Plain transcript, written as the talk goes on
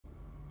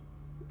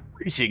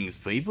Greetings,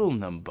 people.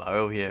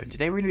 Numbaro here.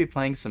 Today we're going to be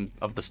playing some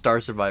of the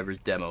Star Survivors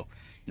demo.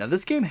 Now,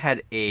 this game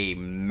had a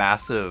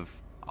massive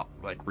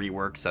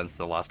rework since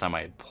the last time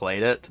I had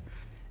played it,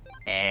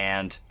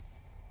 and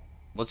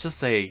let's just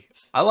say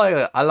I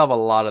love a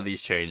lot of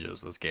these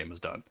changes this game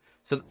has done.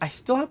 So I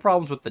still have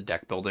problems with the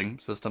deck building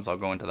systems. I'll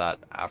go into that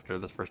after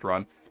this first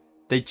run.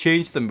 They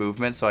changed the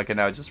movement so I can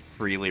now just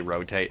freely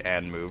rotate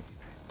and move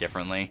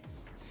differently.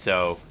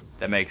 So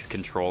that makes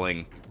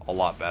controlling a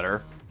lot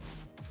better.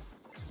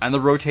 And the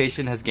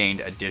rotation has gained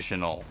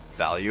additional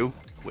value,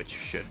 which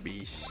should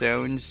be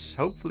shown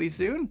hopefully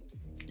soon.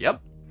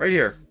 Yep, right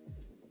here.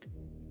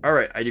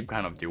 Alright, I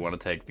kind of do want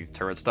to take these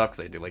turret stuff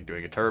because I do like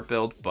doing a turret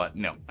build, but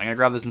no. I'm going to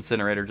grab this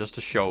incinerator just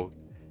to show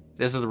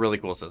this is a really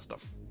cool system.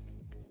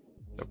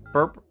 So,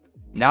 burp.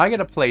 Now I get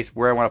a place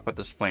where I want to put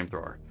this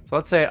flamethrower. So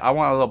let's say I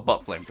want a little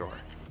butt flamethrower. So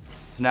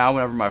now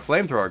whenever my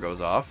flamethrower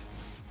goes off,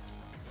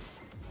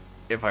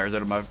 it fires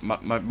out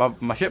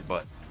of my ship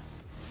butt.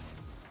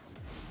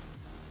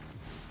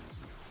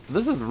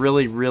 This is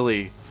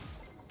really,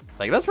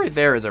 like, this right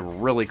there is a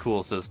really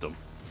cool system.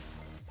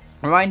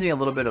 Reminds me a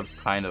little bit of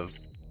kind of,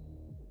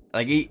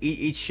 like,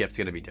 each ship's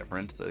going to be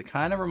different. So it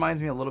kind of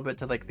reminds me a little bit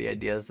to, like, the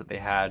ideas that they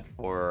had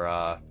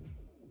for,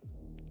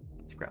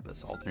 let's grab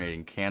this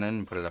alternating cannon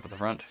and put it up at the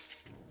front.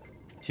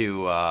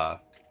 To,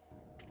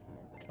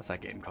 what's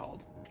that game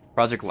called?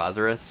 Project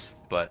Lazarus,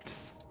 but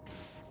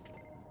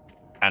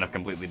kind of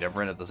completely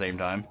different at the same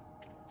time.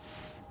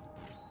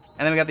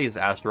 And then we got these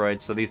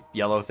asteroids. So these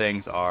yellow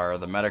things are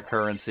the meta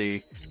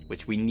currency,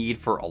 which we need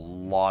for a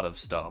lot of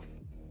stuff.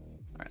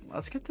 All right,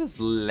 let's get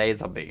this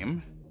laser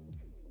beam.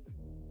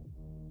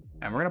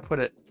 And we're going to put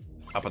it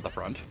up at the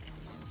front.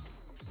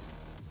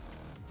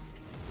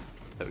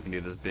 So we can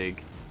do this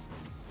big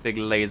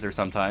laser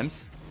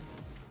sometimes.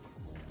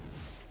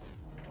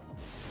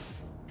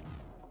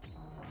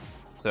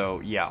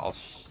 So yeah,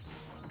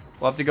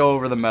 we'll have to go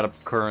over the meta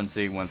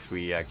currency once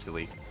we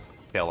actually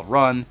fail a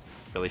run.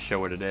 Really show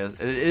what it is.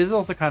 It is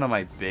also kind of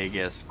my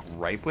biggest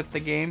gripe with the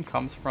game,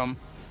 comes from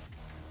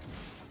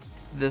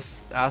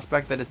this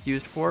aspect that it's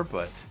used for,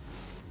 but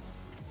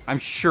I'm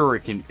sure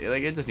it can,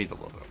 like, it just needs a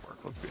little bit of work,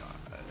 let's be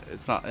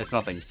honest. It's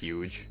nothing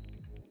huge.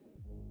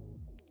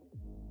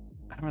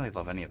 I don't really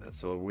love any of this,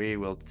 so we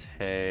will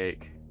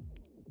take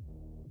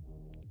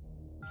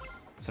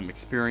some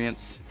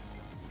experience.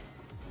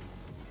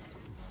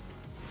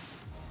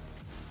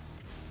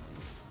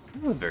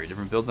 This is a very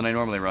different build than I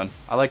normally run.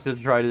 I like to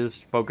try to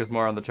just focus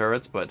more on the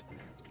turrets, but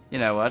you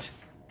know what?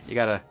 You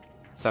gotta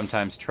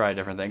sometimes try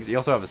different things. You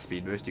also have a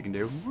speed boost you can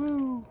do.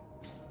 Woo!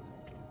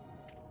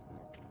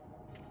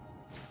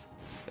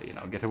 So, you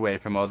know, get away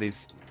from all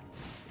these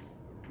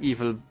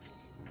evil,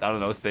 I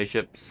don't know,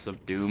 spaceships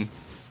of doom.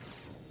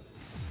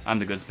 I'm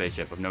the good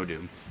spaceship of no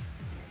doom.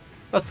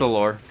 That's the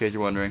lore, in case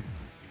you're wondering.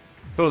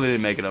 Totally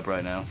didn't make it up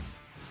right now.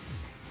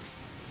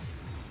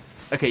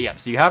 Okay, yeah,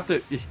 so you have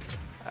to...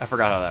 I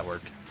forgot how that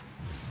worked.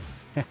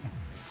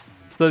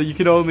 So you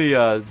can only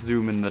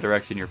zoom in the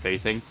direction you're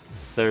facing.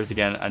 There's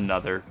again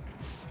another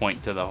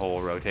point to the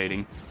whole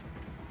rotating.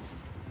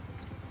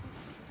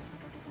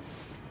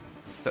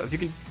 So if you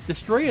can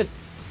destroy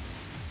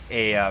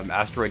a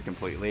asteroid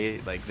completely,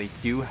 like, they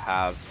do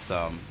have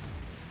some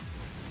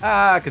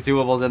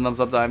consumables in them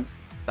sometimes.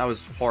 That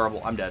was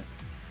horrible. I'm dead.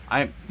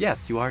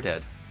 Yes, you are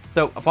dead.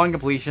 So upon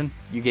completion,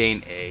 you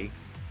gain a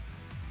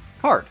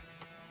card.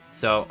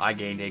 So I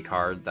gained a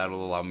card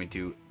that'll allow me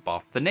to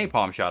buff the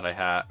napalm shot I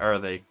had, or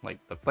the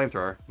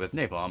flamethrower with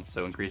napalm,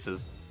 so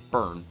increases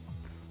burn,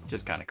 which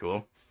is kind of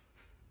cool.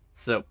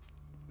 So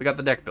we got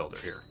the deck builder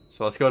here.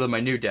 So let's go to my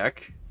new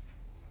deck.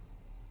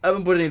 I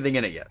haven't put anything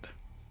in it yet.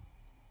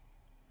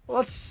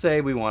 Let's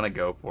say we want to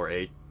go for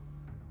a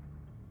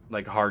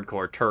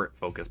hardcore turret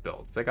focus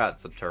build. So I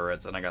got some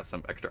turrets and I got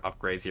some extra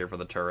upgrades here for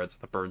the turrets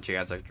with a burn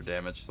chance, extra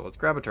damage. So let's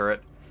grab a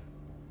turret.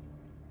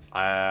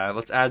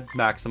 Let's add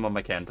maximum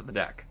I can to the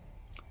deck.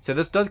 So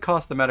this does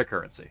cost the meta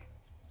currency.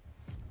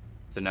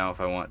 So now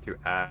if I want to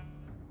add...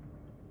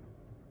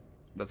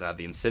 Let's add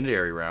the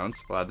incendiary rounds.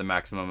 We'll add the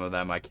maximum of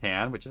them I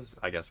can, which is,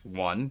 I guess,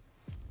 1.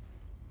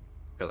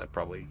 Because I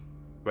probably...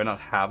 Do I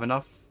not have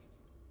enough?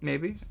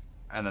 Maybe?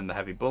 And then the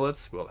heavy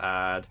bullets, we'll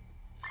add...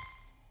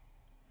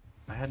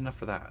 I had enough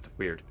for that.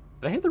 Weird.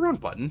 Did I hit the wrong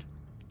button?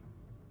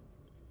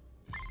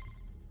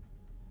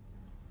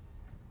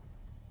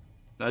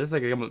 No, I just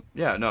think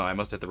yeah, no, I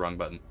must hit the wrong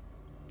button.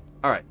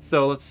 Alright,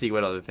 so let's see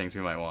what other things we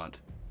might want.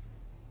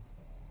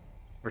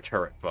 For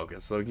turret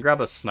focus. So we can grab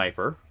a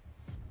sniper.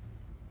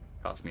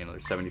 Cost me another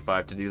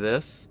 75 to do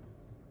this.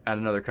 Add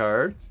another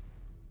card.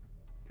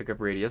 Pick up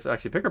radius.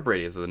 Actually, pick up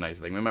radius is a nice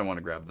thing. We might want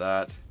to grab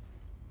that.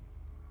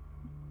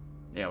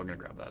 Yeah, we're going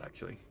to grab that,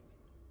 actually.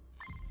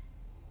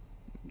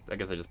 I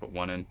guess I just put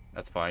one in.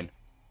 That's fine.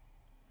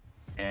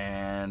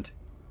 And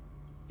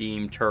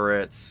beam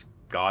turrets,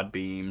 god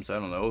beams, I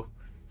don't know.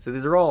 So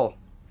these are all...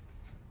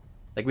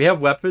 Like, we have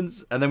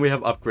weapons, and then we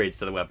have upgrades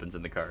to the weapons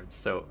in the cards.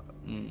 So,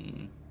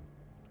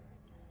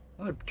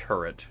 another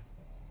turret.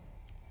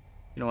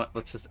 You know what?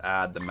 Let's just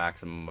add the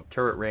maximum of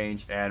turret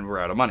range, and we're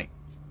out of money.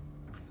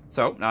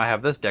 So now I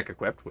have this deck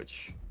equipped,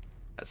 which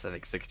has, I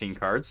think, 16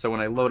 cards. So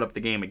when I load up the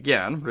game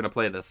again, we're going to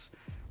play this.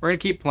 We're going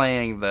to keep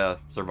playing the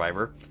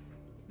Survivor.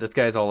 This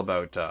guy's all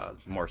about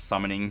more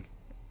summoning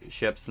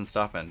ships and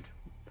stuff, and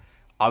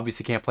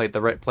obviously can't play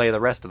the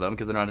rest of them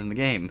because they're not in the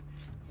game.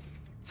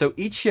 So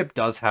each ship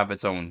does have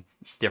its own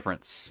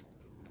different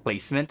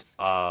placement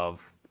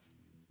of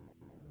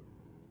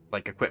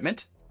like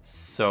equipment.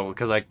 So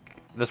because like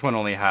this one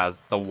only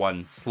has the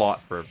one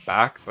slot for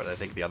back, but I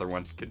think the other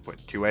one could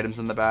put 2 items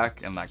in the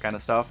back and that kind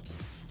of stuff.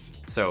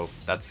 So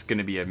that's going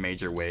to be a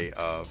major way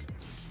of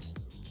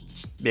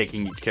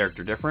making each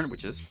character different,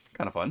 which is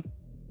kind of fun.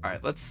 All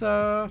right, let's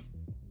grab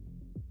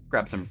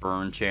some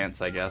burn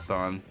chance, I guess,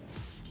 on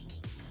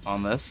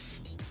this.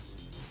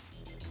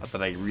 Not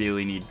that I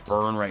really need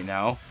burn right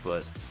now,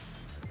 but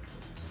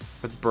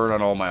let's burn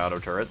on all my auto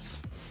turrets,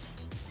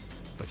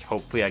 which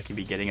hopefully I can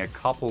be getting a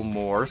couple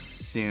more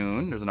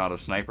soon. There's an auto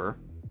sniper.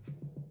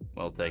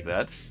 We'll take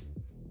that.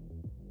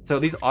 So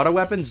these auto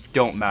weapons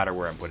don't matter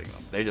where I'm putting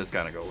them. They just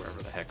kind of go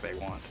wherever the heck they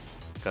want,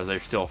 because they're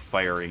still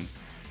firing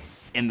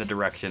in the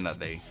direction that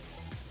they,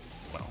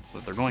 well,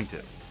 that they're going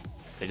to.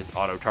 They just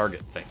auto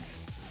target things.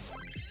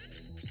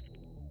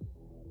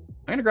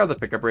 I'm gonna grab the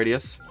pickup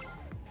radius,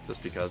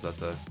 just because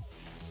that's a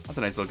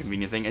nice little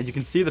convenient thing. As you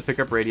can see, the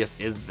pickup radius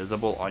is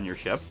visible on your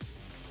ship,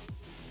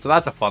 so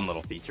that's a fun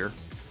little feature.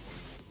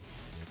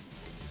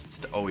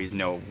 Just to always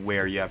know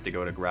where you have to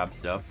go to grab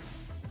stuff,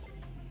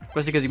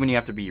 especially because when you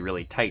have to be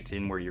really tight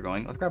in where you're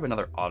going. Let's grab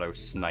another auto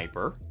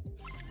sniper.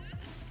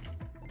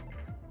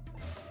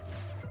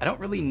 I don't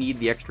really need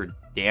the extra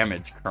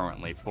damage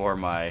currently for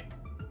my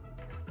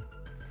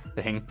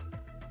thing.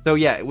 So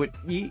yeah,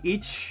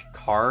 each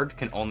card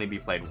can only be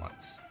played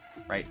once,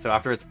 right? So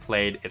after it's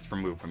played, it's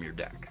removed from your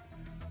deck.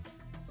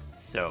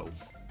 So,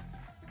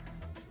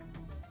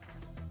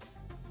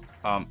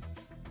 are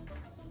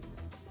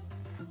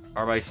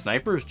my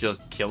snipers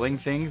just killing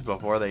things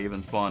before they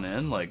even spawn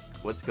in? Like,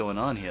 what's going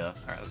on here?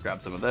 All right, let's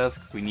grab some of this,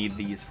 because we need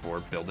these for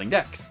building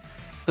decks.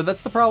 So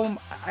that's the problem.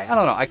 I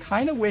don't know. I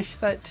kind of wish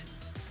that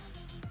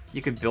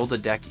you could build a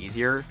deck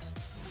easier.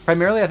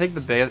 Primarily, I think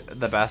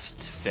the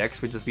best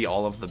fix would just be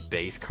all of the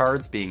base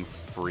cards being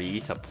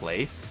free to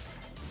place,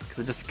 because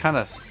it just kind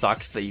of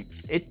sucks that you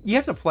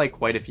have to play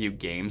quite a few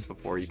games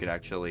before you can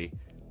actually.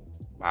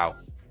 Wow.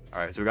 All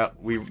right, so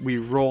we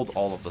rolled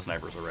all of the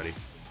snipers already.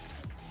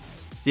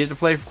 So you have to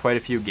play quite a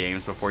few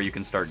games before you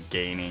can start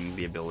gaining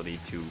the ability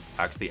to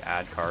actually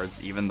add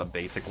cards, even the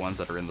basic ones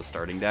that are in the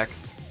starting deck.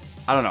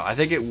 I don't know. I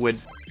think it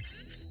would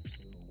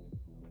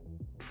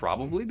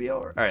probably be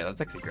over. All right,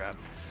 let's actually grab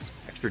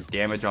extra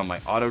damage on my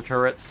auto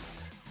turrets,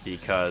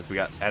 because we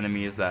got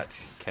enemies that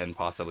can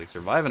possibly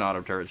survive an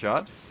auto turret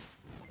shot.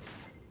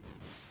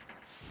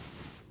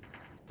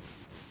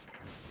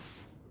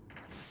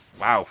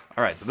 Wow.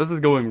 All right, so this is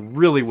going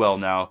really well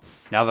now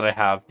that I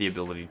have the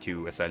ability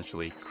to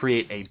essentially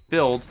create a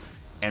build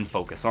and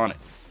focus on it.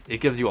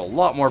 It gives you a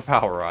lot more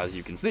power, as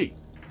you can see.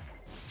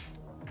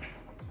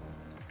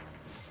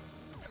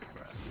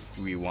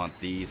 We want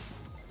these.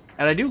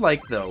 And I do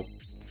like, though,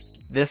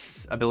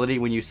 this ability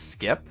when you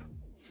skip.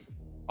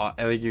 I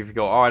think if you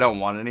go, oh, I don't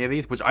want any of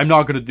these, which I'm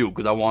not going to do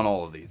because I want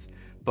all of these.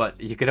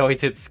 But you could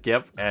always hit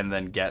skip and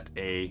then get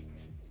a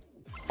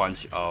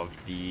bunch of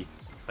the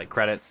like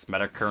credits,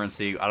 meta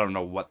currency, I don't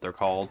know what they're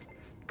called,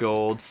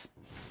 golds,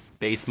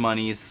 base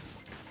monies.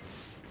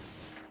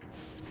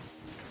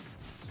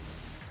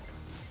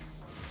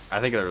 I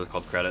think they're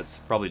called credits,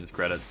 probably just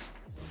credits.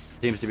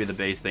 Seems to be the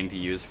base thing to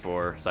use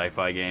for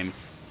sci-fi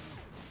games.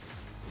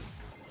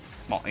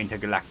 Small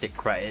intergalactic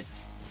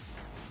credits.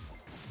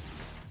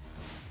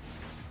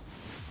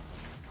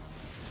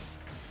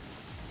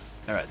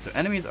 Alright, so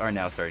enemies are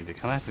now starting to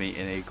come at me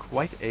in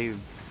quite a...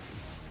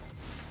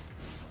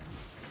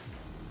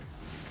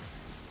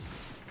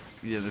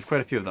 Yeah, there's quite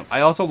a few of them.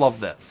 I also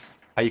love this.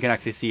 How you can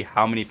actually see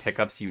how many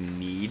pickups you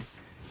need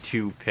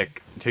to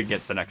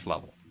get the next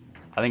level.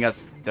 I think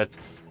that's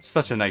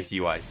such a nice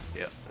UI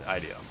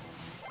idea.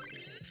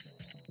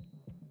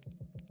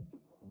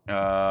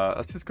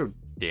 Let's just go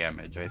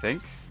damage, I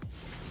think.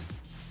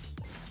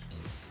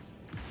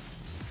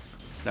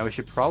 Now we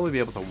should probably be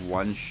able to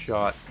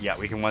one-shot... Yeah,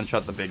 we can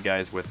one-shot the big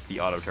guys with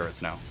the auto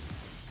turrets now.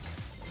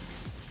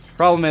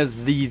 Problem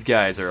is, these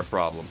guys are a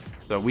problem.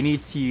 So we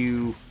need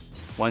to,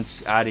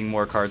 once adding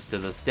more cards to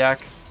this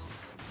deck,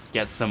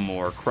 get some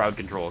more crowd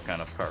control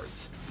kind of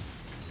cards.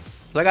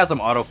 So I got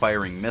some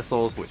auto-firing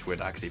missiles, which would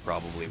actually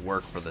probably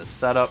work for this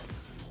setup.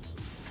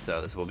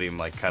 So this will be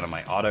like kind of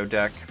my auto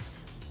deck.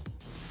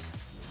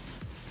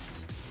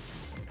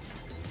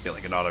 I feel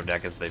like an auto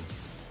deck is the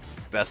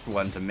best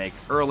one to make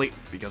early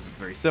because it's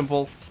very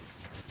simple.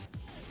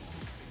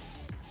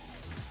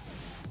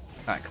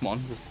 Alright, come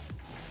on. Just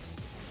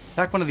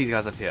attack one of these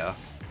guys up here.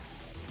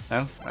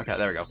 No? Okay,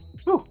 there we go.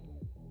 Whew.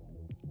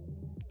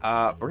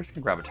 We're just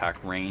gonna grab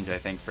attack range, I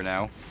think, for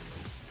now.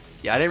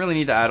 Yeah, I didn't really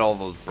need to add all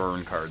those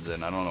burn cards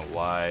in. I don't know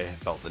why I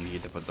felt the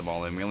need to put them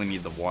all in. We only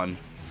need the one.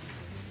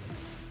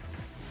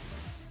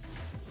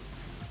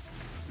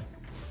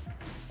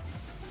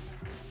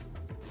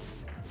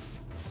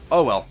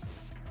 Oh well.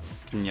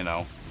 can, you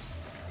know,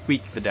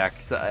 tweak the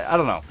decks. I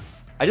don't know.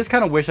 I just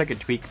kind of wish I could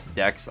tweak the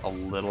decks a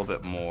little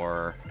bit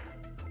more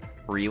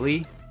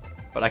freely,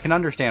 but I can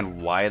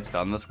understand why it's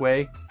done this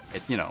way.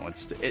 You know,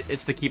 it's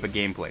to keep a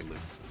gameplay loop.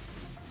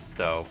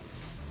 So,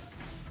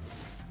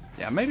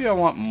 yeah, maybe I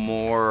want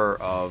more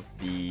of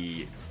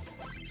the...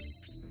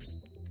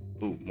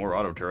 Ooh, more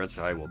auto turrets.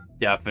 I will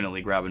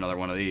definitely grab another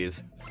one of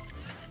these.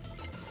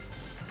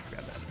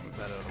 Grab that, move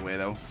that out of the way,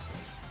 though.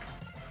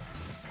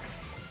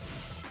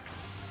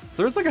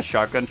 There's like a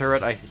shotgun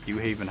turret I do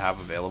even have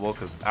available,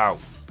 because... Ow!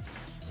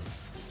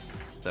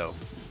 So,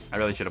 I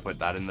really should have put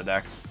that in the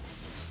deck.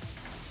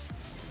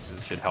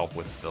 This should help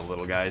with the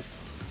little guys,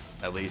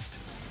 at least.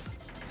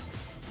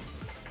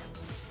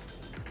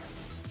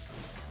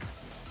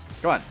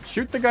 Come on,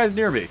 shoot the guys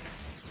near me.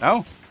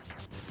 No?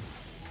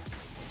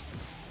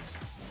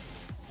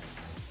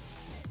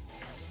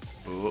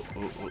 Ooh.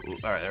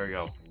 Alright, there we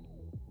go.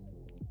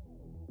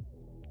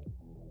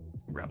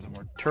 Grab some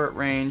more turret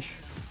range.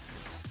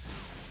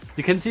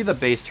 You can see the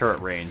base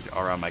turret range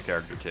around my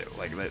character too.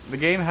 Like, the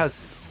game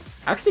has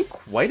actually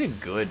quite a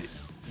good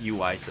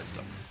UI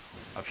system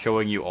of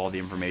showing you all the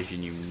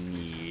information you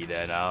need.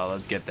 And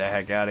let's get the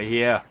heck out of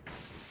here.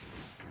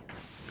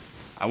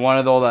 I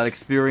wanted all that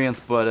experience,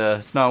 but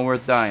it's not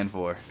worth dying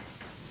for.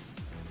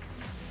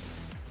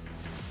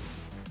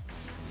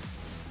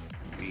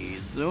 We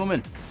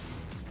zooming.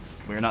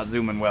 We're not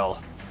zooming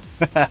well.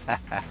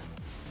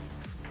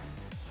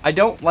 I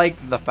don't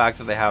like the fact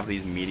that they have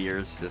these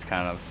meteors just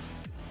kind of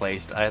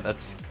placed. It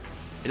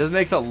just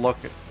makes it look,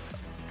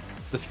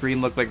 the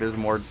screen look like there's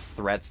more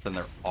threats than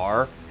there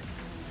are,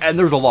 and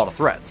there's a lot of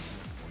threats.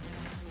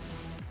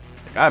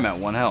 Like, I'm at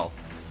 1 health.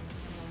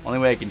 Only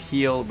way I can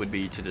heal would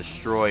be to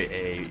destroy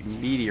a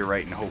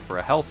meteorite and hope for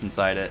a health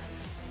inside it.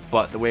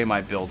 But the way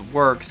my build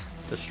works,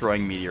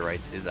 destroying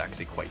meteorites is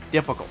actually quite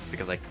difficult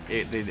because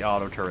the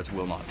auto turrets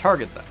will not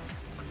target them.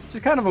 Which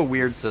is kind of a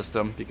weird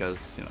system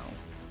because, you know,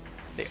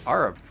 they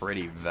are a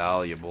pretty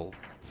valuable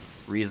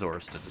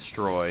resource to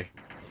destroy.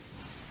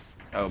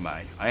 Oh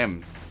my, I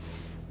am...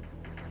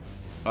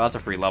 Oh, that's a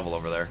free level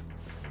over there.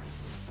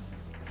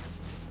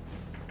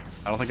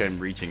 I don't think I'm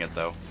reaching it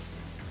though.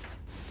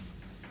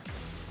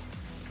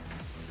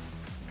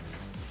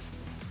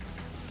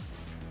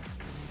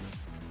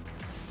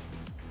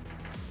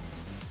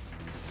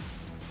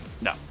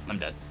 No, I'm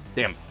dead.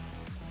 Damn.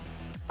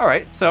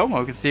 Alright, so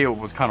we can see what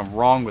was kind of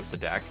wrong with the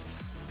deck.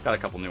 Got a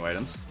couple new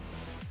items.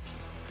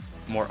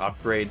 More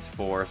upgrades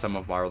for some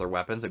of our other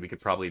weapons that we could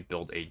probably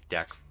build a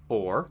deck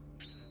for.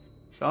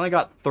 So I only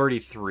got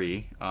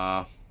 33.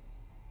 Alright,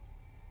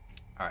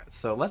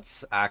 so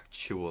let's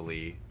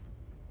actually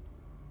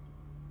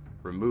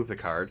remove the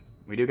card.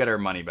 We do get our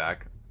money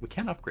back. We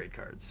can upgrade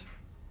cards.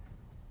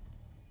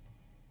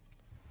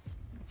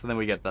 So then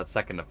we get that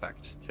second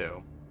effect,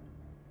 too.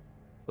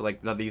 So,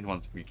 like, these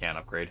ones we can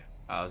upgrade.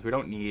 So we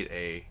don't need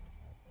a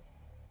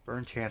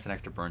burn chance and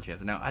extra burn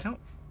chance. Now,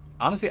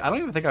 honestly, I don't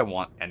even think I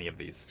want any of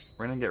these.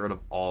 We're going to get rid of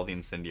all the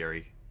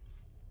incendiary.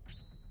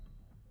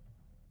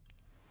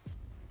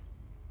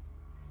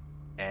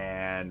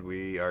 And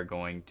we are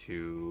going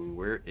to...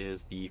 Where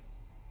is the...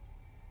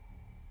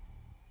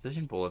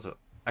 Precision bullets.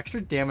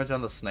 Extra damage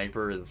on the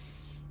sniper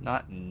is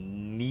not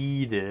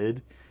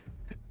needed.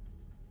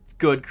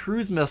 Good.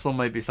 Cruise missile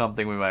might be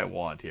something we might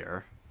want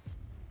here.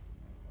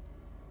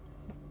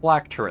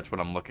 Black turret's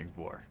what I'm looking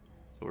for.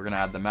 So we're going to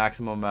add the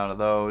maximum amount of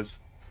those.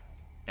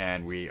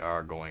 And we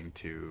are going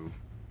to...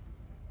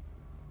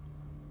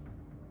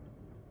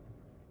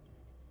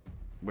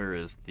 Where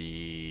is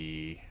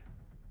the...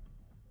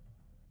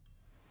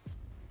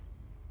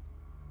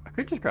 I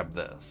could just grab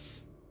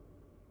this.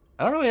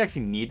 I don't really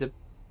actually need to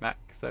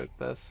max out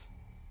this.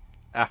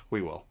 Ah,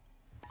 we will.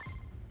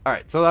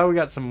 Alright, so now we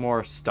got some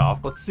more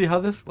stuff. Let's see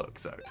how this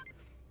looks out.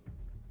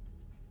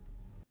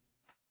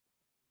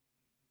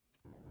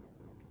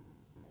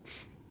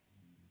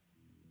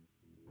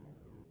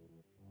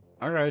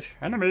 Alright,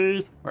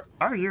 enemies, where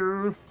are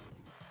you?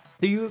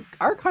 So you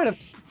are kind of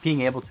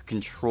being able to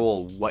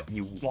control what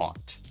you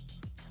want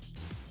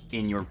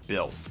in your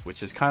build,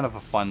 which is kind of a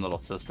fun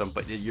little system,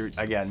 but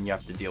again, you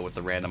have to deal with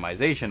the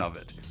randomization of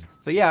it.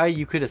 So yeah,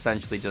 you could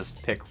essentially just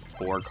pick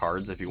 4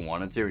 cards if you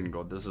wanted to and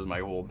go, this is my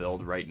whole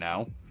build right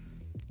now.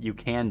 You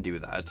can do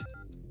that.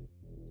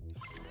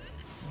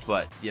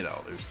 But, you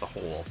know, there's the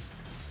whole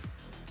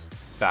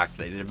fact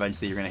that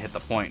eventually you're going to hit the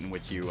point in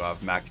which you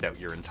have maxed out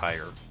your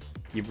entire...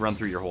 You've run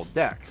through your whole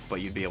deck,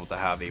 but you'd be able to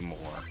have a more,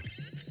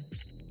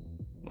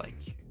 like,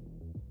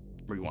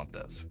 we want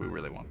this. We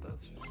really want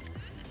this.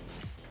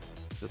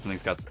 This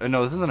thing's got,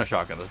 no, this isn't a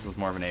shotgun. This is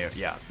more of an AoE,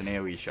 yeah, it's an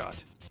AoE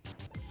shot.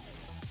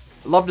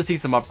 Love to see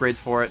some upgrades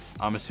for it.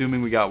 I'm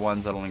assuming we got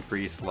ones that'll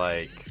increase,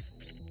 like,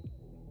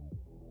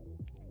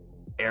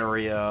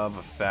 area of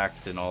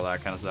effect and all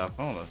that kind of stuff.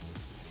 Oh,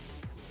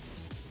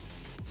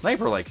 the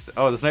sniper likes to,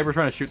 oh, the sniper's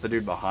trying to shoot the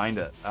dude behind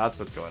it. That's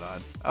what's going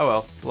on. Oh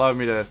well, allow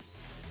me to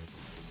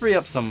free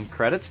up some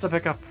credits to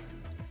pick up.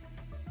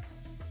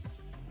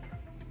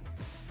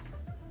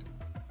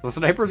 The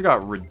sniper's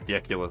got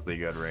ridiculously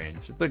good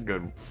range. It's a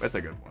good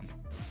one.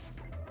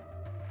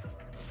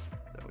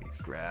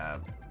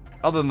 grab.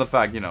 Other than the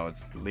fact, you know,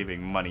 it's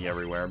leaving money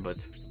everywhere, but...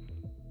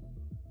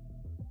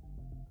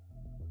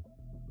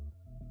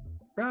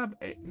 Grab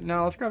a...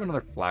 No, let's grab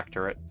another flak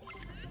turret.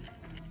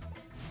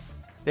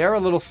 They are a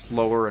little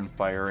slower in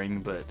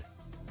firing, but...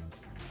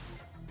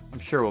 I'm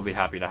sure we'll be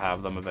happy to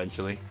have them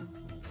eventually.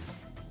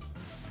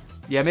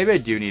 Yeah, maybe I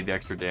do need the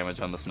extra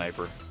damage on the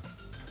sniper.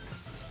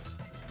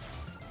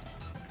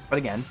 But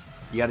again,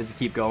 you gotta just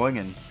keep going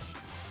and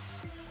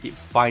keep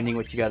finding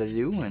what you gotta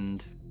do,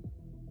 and...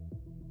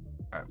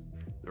 Alright,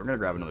 we're gonna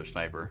grab another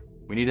sniper.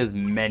 We need as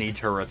many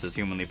turrets as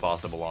humanly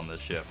possible on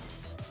this ship.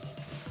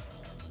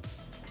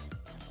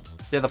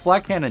 Yeah, the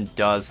flak cannon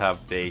does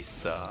have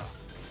base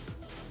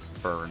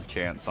burn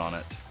chance on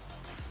it.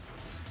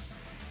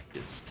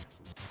 It's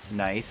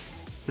nice.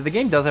 The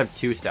game does have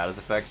 2 status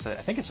effects. I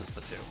think it's just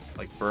the 2.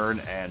 Like burn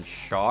and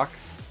shock.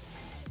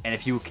 And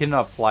if you can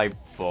apply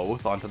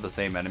both onto the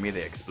same enemy,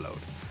 they explode.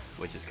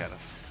 Which is kind of...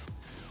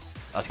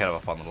 That's kind of a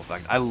fun little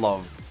effect. I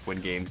love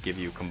when games give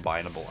you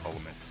combinable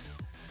elements.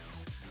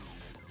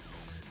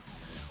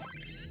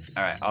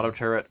 Alright, auto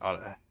turret.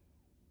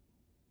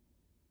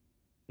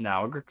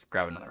 Now we'll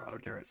grab another auto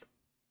turret.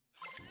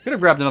 Could have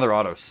grabbed another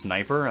auto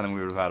sniper, and then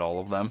we would have had all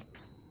of them.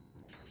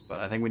 But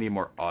I think we need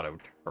more auto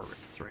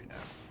turrets right now.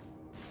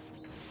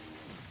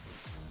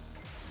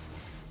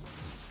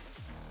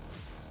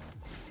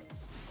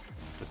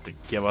 Just to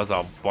give us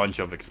a bunch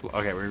of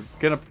okay, we're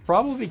gonna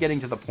probably be getting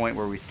to the point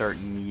where we start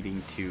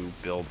needing to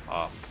build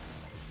up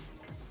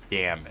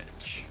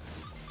damage.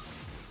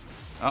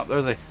 Oh,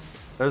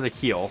 there's a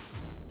heal.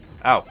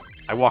 Ow,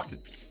 I walked it.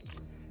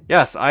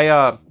 Yes,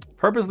 I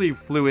purposely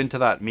flew into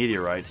that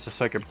meteorite just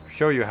so I could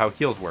show you how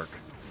heals work.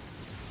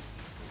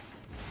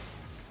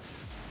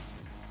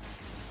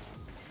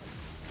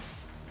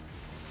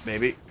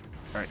 Maybe.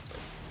 Alright.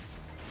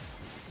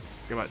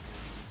 Come on.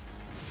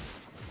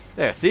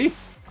 There, see?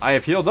 I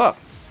have healed up.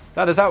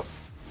 That is how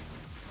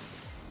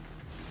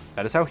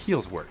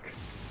heals work.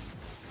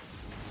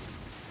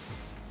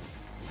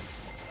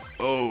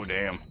 Oh,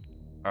 damn.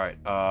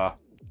 Alright,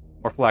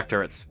 more flak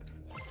turrets.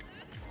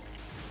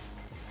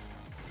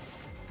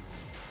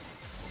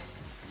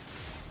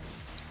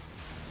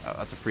 Oh,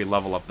 that's a free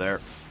level up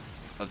there.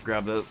 Let's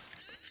grab this.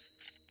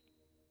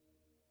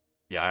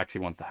 Yeah, I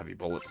actually want the heavy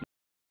bullets.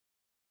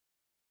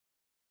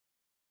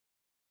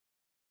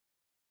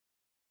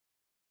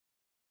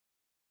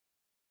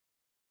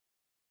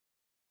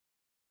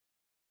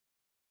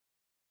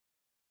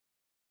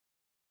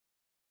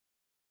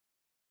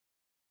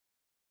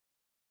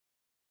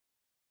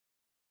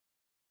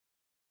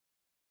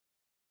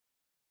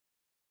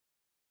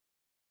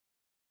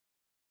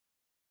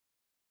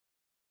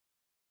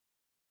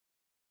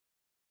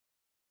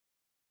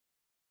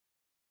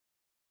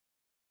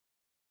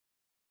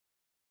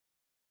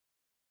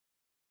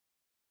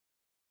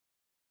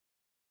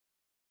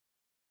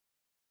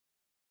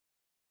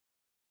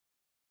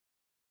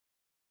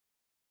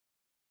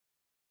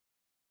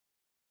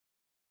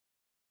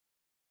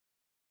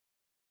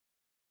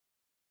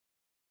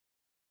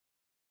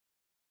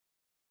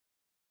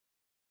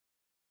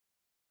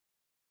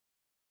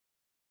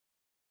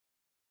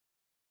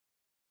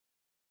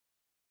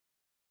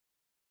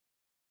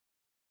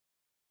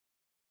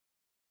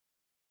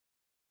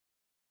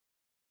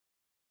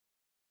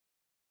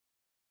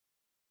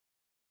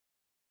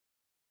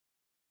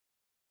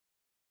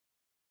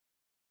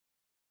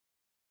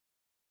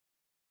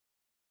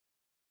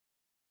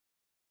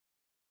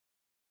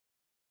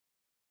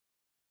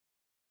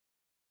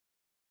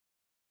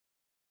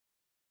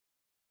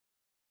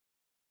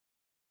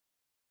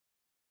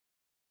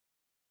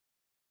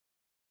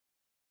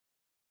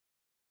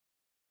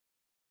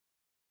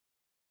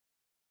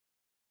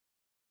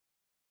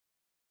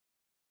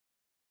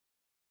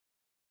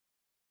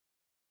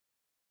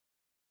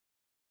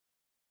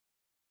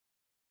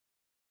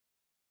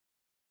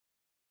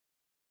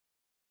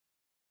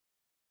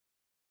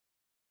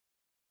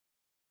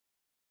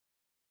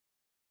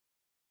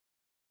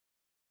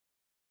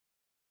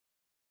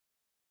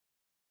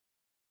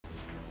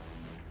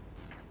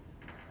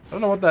 I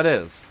don't know what that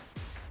is.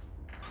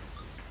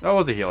 That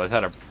was a heal. I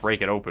had to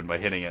break it open by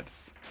hitting it.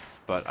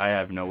 But I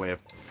have no way of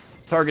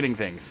targeting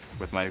things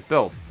with my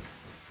build.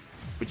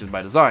 Which is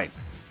by design.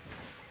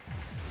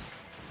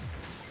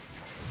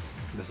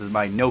 This is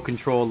my no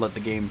control, let the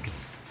game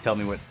tell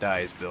me what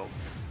dies build.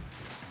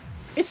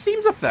 It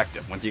seems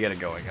effective once you get it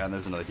going. And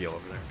there's another heal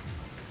over there.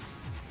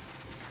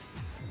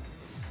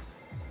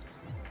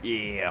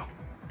 Yeah.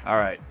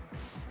 Alright.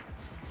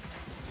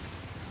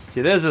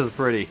 See, this is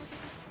pretty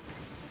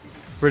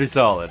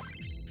solid.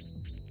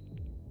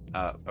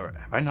 Alright,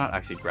 have I not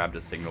actually grabbed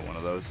a single one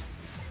of those?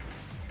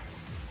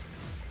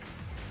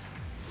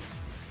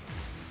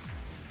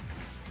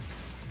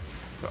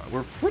 So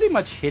we're pretty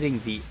much hitting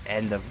the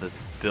end of this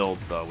build,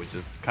 though, which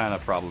is kind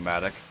of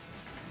problematic.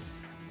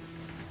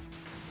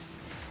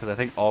 Because I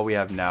think all we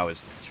have now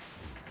is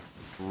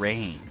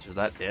range. Is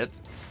that it?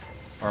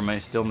 Or am I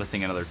still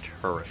missing another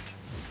turret?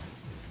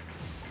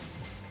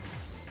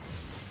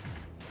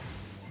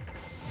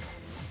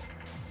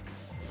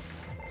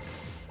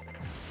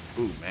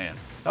 Ooh, man.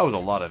 That was a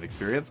lot of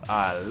experience.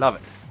 I love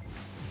it.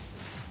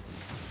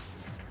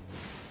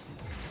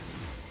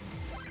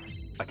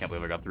 I can't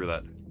believe I got through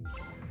that.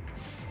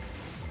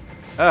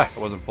 Ah, I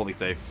wasn't fully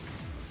safe.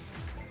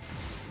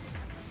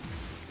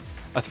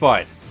 That's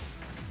fine.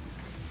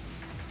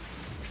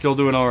 Still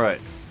doing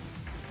alright.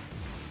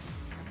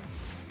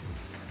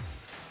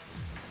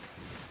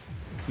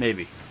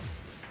 Maybe.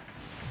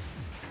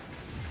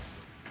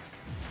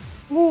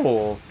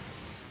 Oh,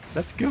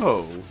 let's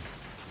go.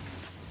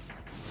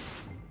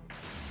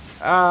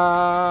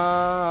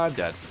 I'm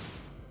dead.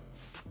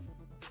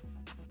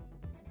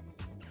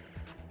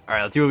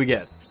 Alright, let's see what we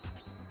get.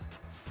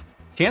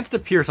 Chance to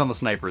pierce on the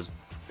sniper is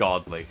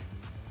godly.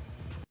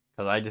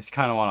 Because I just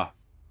kind of want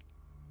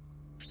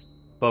to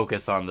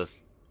focus on this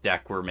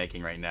deck we're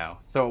making right now.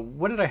 So,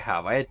 what did I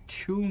have? I had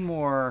 2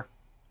 more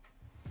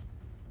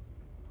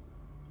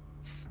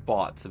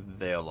spots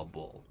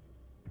available.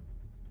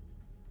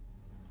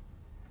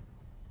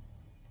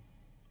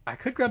 I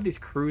could grab these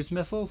cruise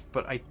missiles,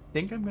 but I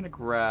think I'm going to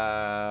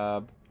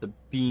grab the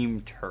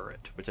beam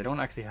turret, which I don't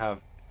actually have.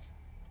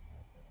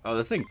 Oh,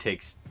 this thing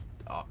takes...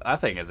 Oh,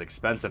 that thing is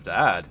expensive to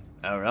add.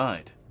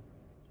 Alright.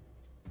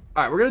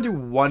 Alright, we're going to do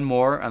one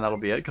more, and that'll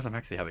be it, because I'm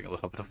actually having a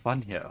little bit of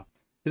fun here.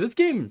 See, this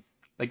game,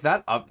 like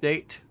that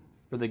update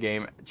for the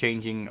game,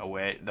 changing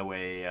away the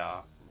way,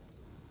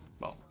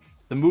 well,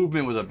 the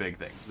movement was a big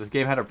thing. This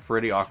game had a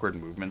pretty awkward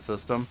movement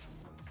system,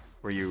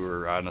 where you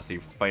were honestly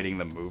fighting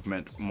the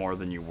movement more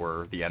than you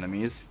were the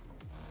enemies.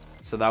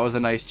 So that was a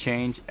nice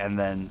change, and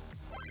then...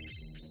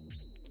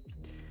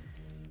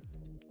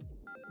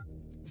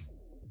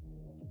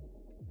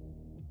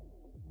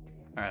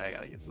 Alright, I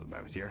gotta use the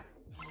mouse here.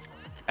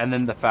 And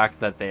then the fact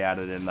that they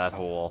added in that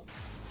whole...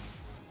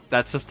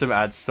 That system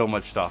adds so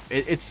much stuff.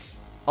 It's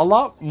a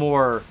lot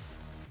more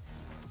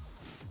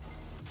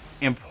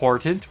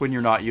important when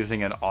you're not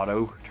using an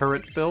auto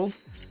turret build.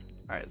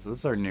 Alright, so this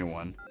is our new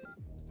one.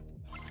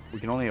 We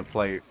can only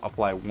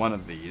apply one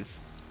of these,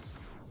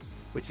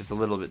 which is a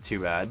little bit too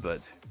bad,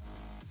 but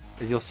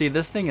as you'll see,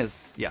 this thing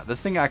is... Yeah,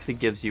 this thing actually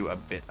gives you a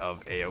bit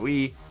of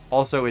AoE.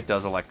 Also, it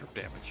does electric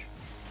damage.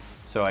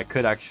 So I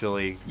could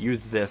actually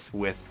use this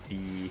with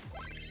the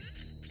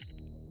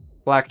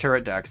black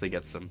turret to actually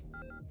get some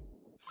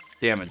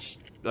damage,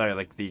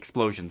 like the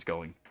explosions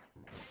going.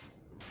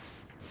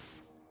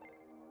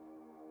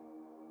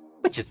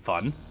 Which is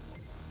fun.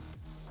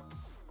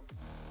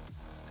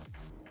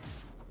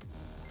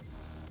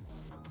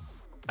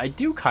 I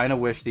do kind of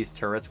wish these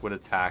turrets would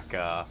attack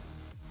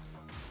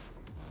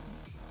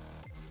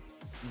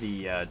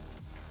the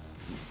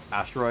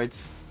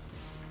asteroids.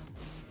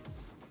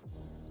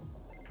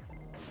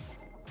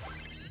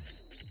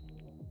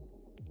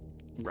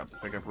 Grab the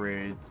pickup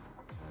raid.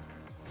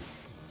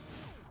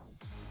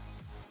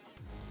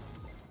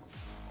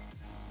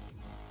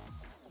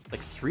 Like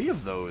 3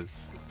 of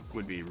those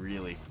would be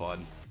really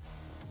fun.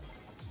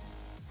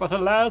 But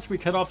alas, we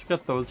cannot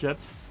get those yet.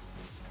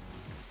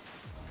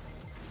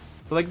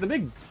 But like the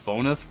big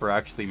bonus for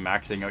actually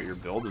maxing out your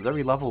build is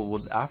every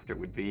level after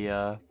would be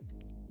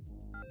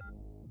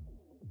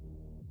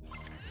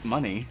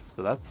money.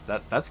 So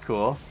that's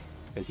cool.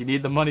 Because you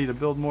need the money to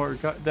build more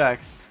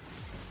decks.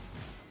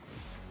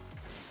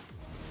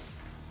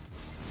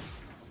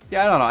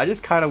 Yeah, I don't know. I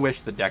just kind of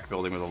wish the deck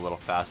building was a little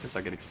faster so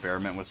I could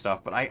experiment with stuff.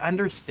 But I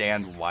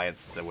understand why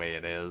it's the way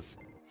it is.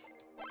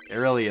 It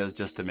really is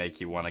just to make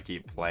you want to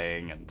keep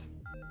playing. And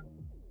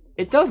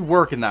it does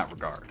work in that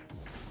regard.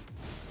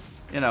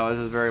 You know, this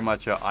is very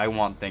much a I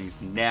want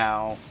things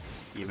now,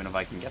 even if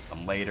I can get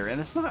them later.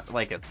 And it's not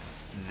like it's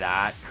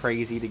that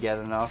crazy to get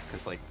enough.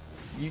 Because, like,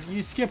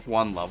 you skip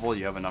one level,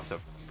 you have enough to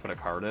put a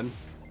card in.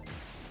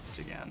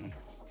 Which, again...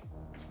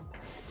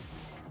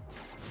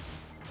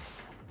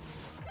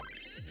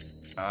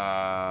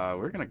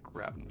 we're gonna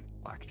grab the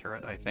black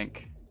turret, I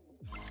think.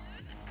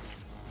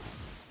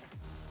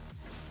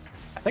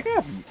 I think I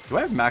have... Do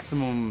I have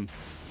maximum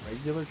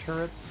regular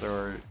turrets?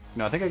 Or...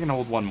 No, I think I can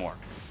hold one more.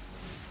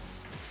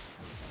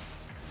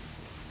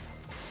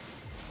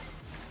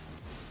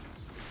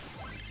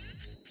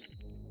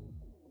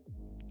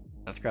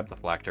 Let's grab the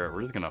black turret.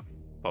 We're just gonna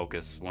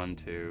focus 1,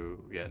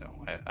 2... Yeah,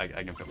 no, I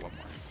can fit one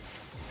more.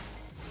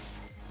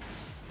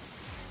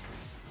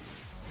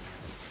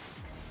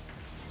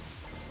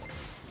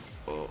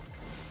 Oh,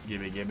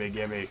 gimme.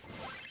 Pick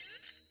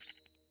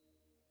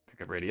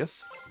up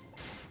radius.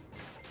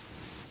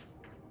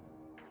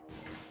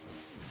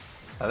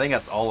 I think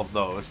that's all of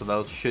those, so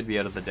those should be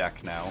out of the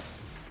deck now.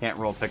 Can't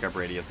roll pickup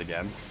radius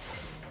again.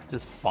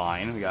 Just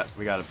fine. We got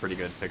a pretty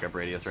good pickup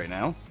radius right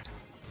now.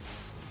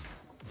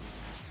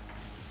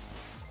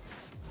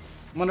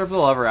 Wonder if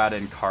they'll ever add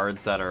in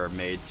cards that are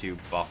made to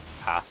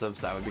buff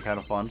passives. That would be kind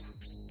of fun.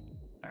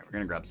 Alright, we're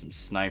gonna grab some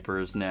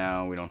snipers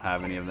now. We don't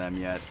have any of them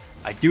yet.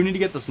 I do need to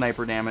get the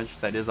sniper damage.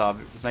 That is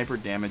obvious. Sniper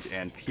damage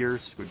and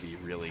pierce would be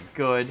really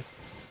good.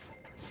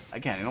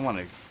 Again, I don't want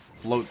to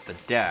float the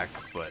deck,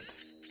 but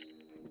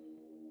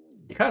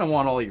you kind of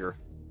want all your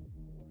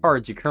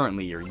cards you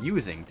currently are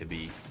using to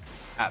be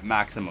at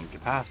maximum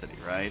capacity,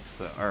 right?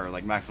 So, or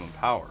like maximum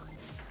power.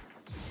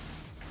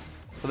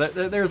 So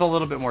there's a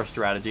little bit more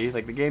strategy.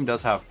 Like, the game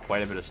does have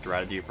quite a bit of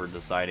strategy for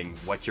deciding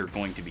what you're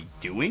going to be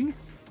doing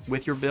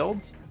with your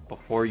builds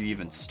before you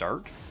even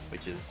start,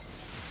 which is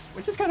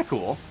kind of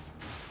cool.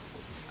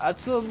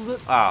 That's a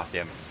little... Ah,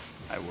 damn it.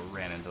 I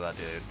ran into that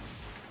dude.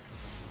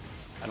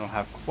 I don't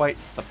have quite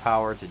the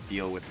power to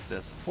deal with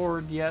this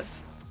horde yet,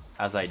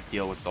 as I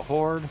deal with the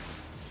horde,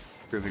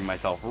 proving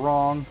myself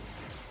wrong.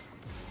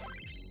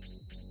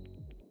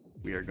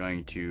 We are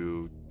going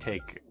to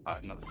take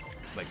another...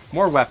 Like,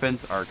 more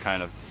weapons are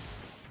kind of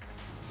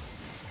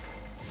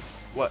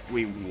what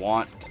we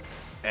want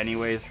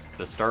anyways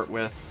to start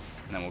with,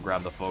 and then we'll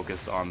grab the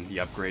focus on the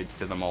upgrades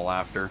to them all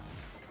after.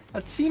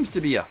 That seems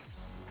to be a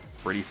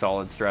pretty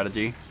solid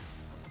strategy.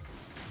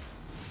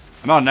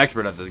 I'm not an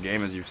expert at this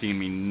game, as you've seen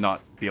me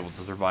not be able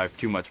to survive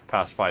too much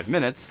past 5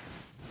 minutes.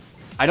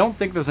 I don't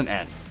think there's an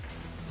end.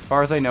 As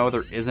far as I know,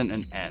 there isn't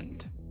an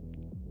end.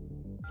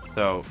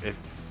 So, if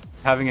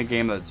having a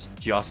game that's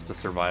just a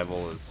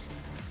survival is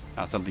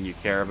not something you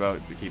care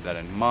about, we keep that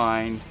in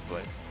mind,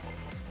 but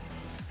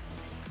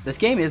this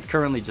game is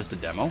currently just a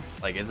demo.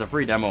 Like, it's a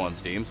free demo on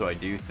Steam, so I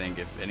do think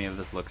if any of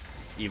this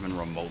looks even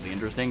remotely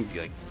interesting,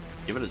 like,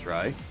 give it a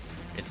try.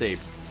 It's a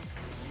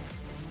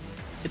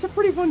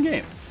pretty fun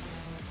game.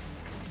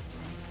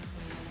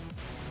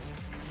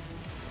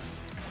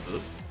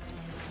 Oops.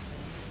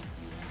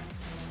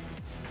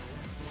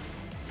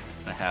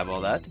 I have all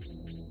that.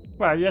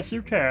 Well, yes,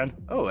 you can.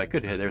 Oh, I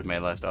could hit. There's my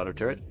last auto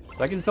turret.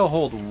 So I can still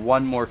hold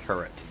one more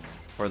turret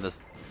for this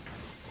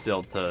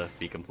build to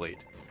be complete.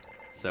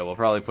 So we'll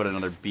probably put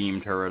another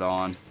beam turret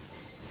on.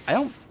 I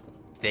don't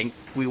think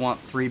we want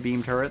 3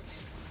 beam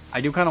turrets.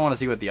 I do kind of want to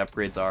see what the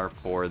upgrades are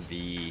for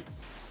the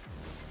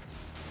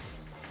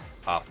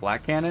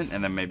flat cannon,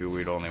 and then maybe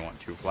we'd only want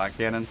 2 flat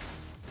cannons.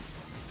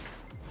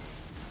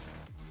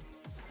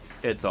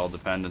 It's all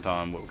dependent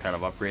on what kind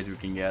of upgrades we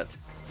can get.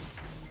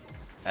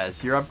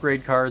 As your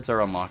upgrade cards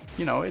are unlocked,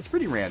 you know, it's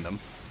pretty random.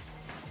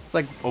 It's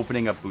like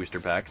opening up booster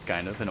packs,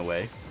 kind of, in a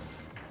way.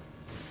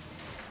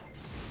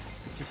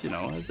 It's just, you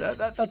know,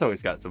 that's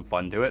always got some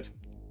fun to it.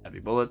 Heavy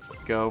bullets,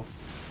 let's go.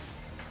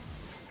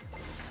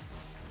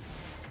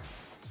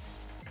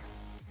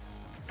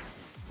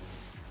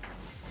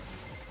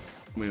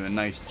 We have a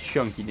nice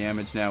chunky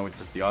damage now with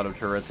just the auto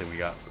turrets, and we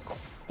got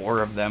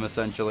 4 of them,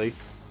 essentially.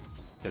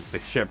 Because the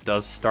ship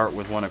does start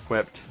with 1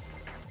 equipped,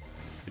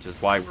 which is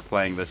why we're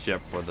playing this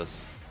ship for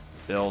this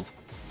build,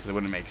 because it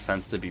wouldn't make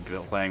sense to be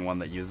playing one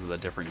that uses a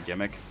different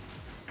gimmick.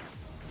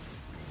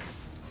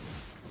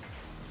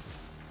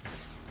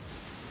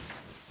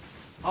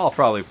 I'll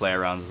probably play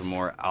around some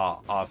more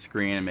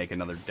off-screen and make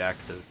another deck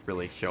to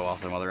really show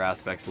off some other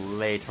aspects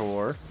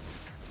later.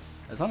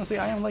 As honestly,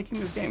 I am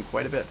liking this game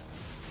quite a bit,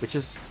 which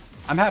is...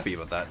 I'm happy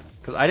about that,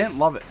 because I didn't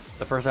love it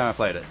the first time I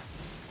played it.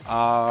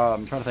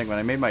 I'm trying to think, when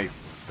I made my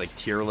like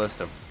tier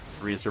list of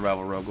 3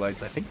 survival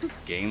roguelites, I think this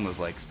game was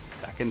like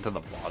 2nd to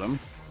the bottom.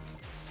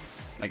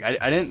 Like,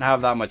 I didn't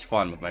have that much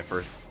fun with my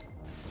first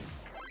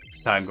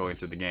time going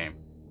through the game.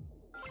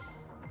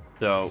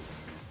 So,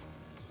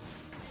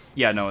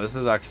 yeah, no, this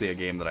is actually a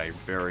game that I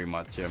very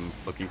much am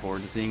looking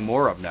forward to seeing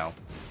more of now,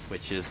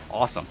 which is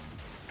awesome.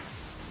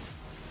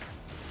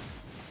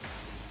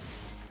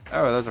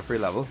 Oh, there's a free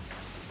level.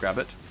 Grab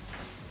it.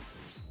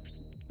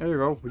 There you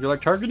go. Would you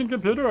like targeting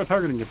computer or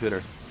targeting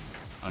computer?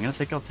 I'm gonna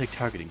think I'll take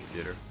targeting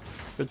computer.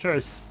 Good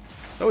choice.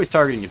 Always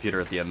targeting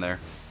computer at the end there.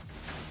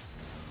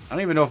 I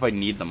don't even know if I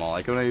need them all.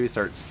 I could maybe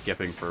start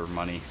skipping for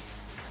money.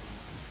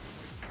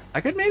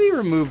 I could maybe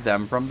remove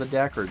them from the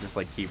deck or just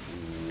like keep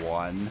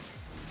 1.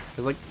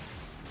 Cause like,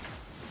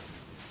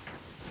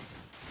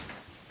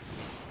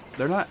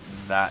 they're not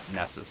that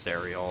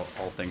necessary, all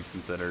things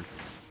considered.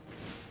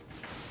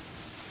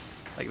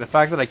 Like, the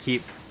fact that I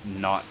keep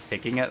not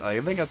picking it,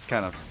 I think that's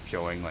kind of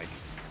showing, like,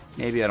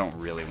 maybe I don't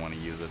really want to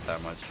use it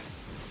that much.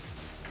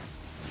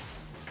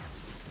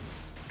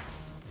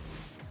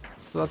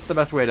 So that's the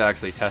best way to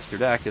actually test your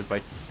deck, is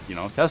by, you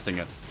know, testing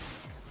it.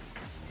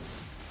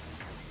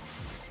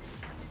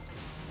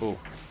 Ooh.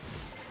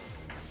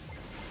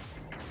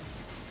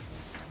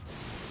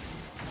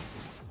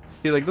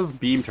 See, like, this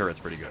beam turret's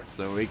pretty good.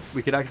 So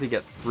we could actually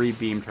get 3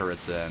 beam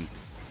turrets in.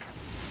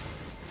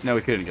 No,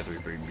 we couldn't get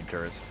 3 beam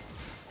turrets.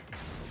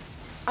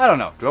 I don't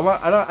know. Do I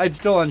want? I'm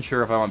still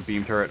unsure if I want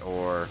beam turret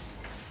or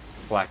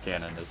flat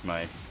cannon as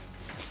my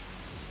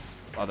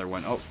other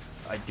one. Oh,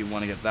 I do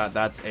want to get that.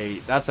 That's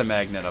a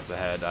magnet up the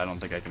head. I don't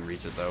think I can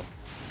reach it though.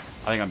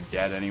 I think I'm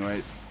dead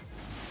anyway.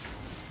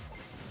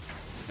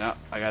 No,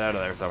 I got out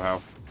of there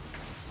somehow.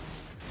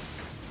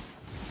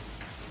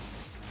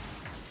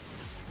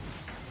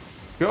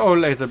 Go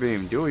laser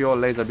beam. Do your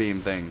laser beam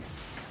thing.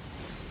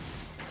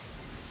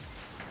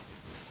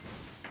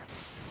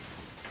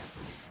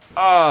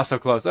 Ah, so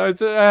close. I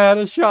had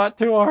a shot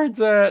towards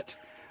it.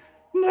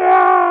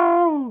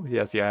 No!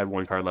 Yes, yeah, I had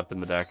 1 card left in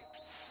the deck.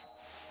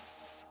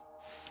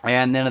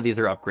 And none of these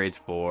are upgrades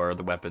for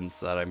the weapons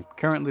that I'm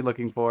currently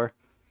looking for.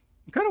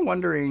 I'm kind of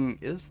wondering,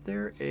 is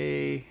there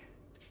a...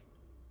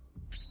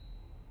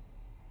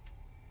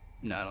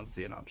 No, I don't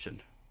see an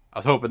option. I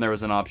was hoping there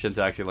was an option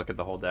to actually look at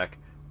the whole deck.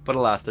 but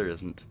alas, there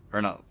isn't.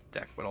 Or not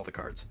deck, but all the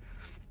cards.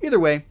 Either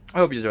way, I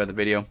hope you enjoyed the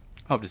video.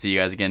 Hope to see you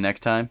guys again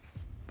next time.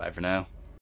 Bye for now.